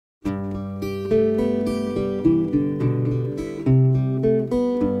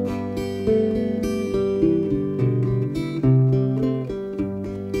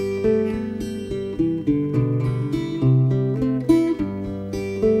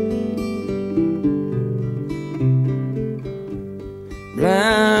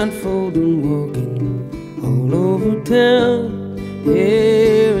blindfold and walking all over town,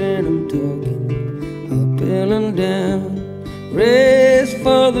 hearing them talking up and down. Rest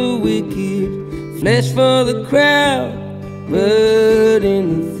for the wicked, flesh for the crowd, but in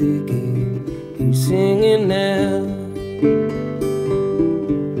the thicket, who's singing now?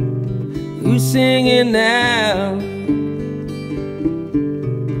 Who's singing now?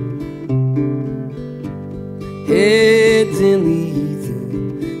 Heads in the ether,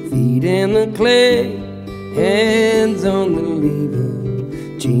 feet in the clay, hands on the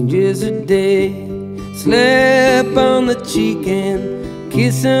lever, changes a day. Slap on the cheek and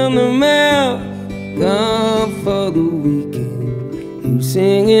kiss on the mouth, gone for the weekend. Who's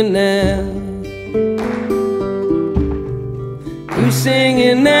singing now? Who's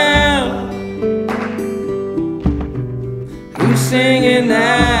singing now? Who's singing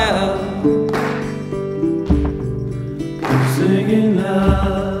now? Who's singing now?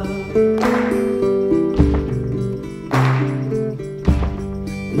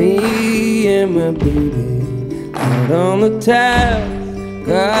 Me and my baby out on the tiles,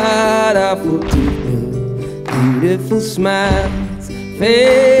 got awful teeth, beautiful smiles,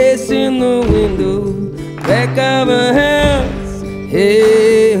 face in the window, back of a house.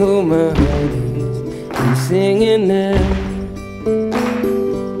 Hey ho, my heart is singing now.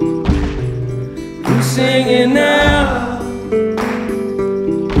 Who's singing now?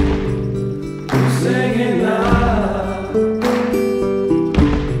 Who's singing now?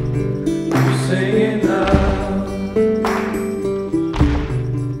 Who's singing now?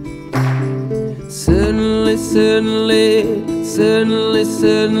 Suddenly, suddenly, suddenly,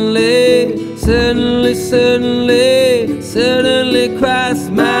 suddenly, suddenly, suddenly, suddenly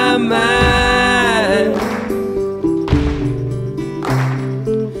crossed my mind.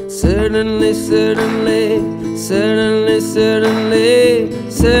 Suddenly, suddenly, suddenly, suddenly,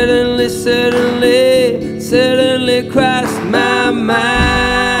 suddenly, suddenly, suddenly crossed my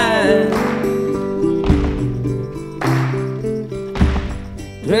mind.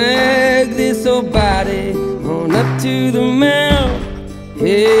 Drag this old body on up to the mount.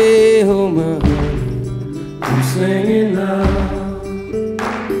 Hey ho, my honey, I'm singing now.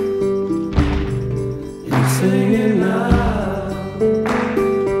 I'm singing now.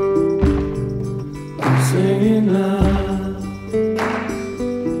 I'm singing now.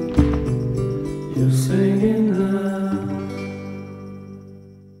 You're singing now.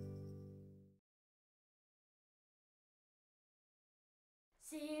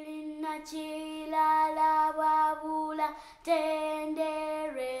 Silina chila la wabula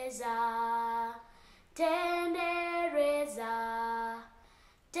tendereza, tendereza,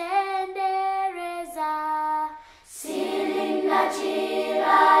 tendereza. Silina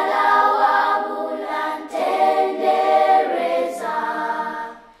chila la wabula tendereza,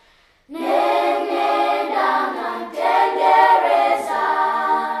 nenendanga tendereza,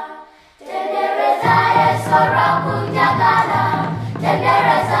 tendereza yesora kunjagala.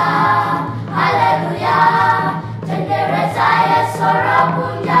 Tendereza, hallelujah. Tendereza, yes, or a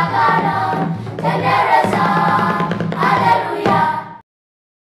punjagara.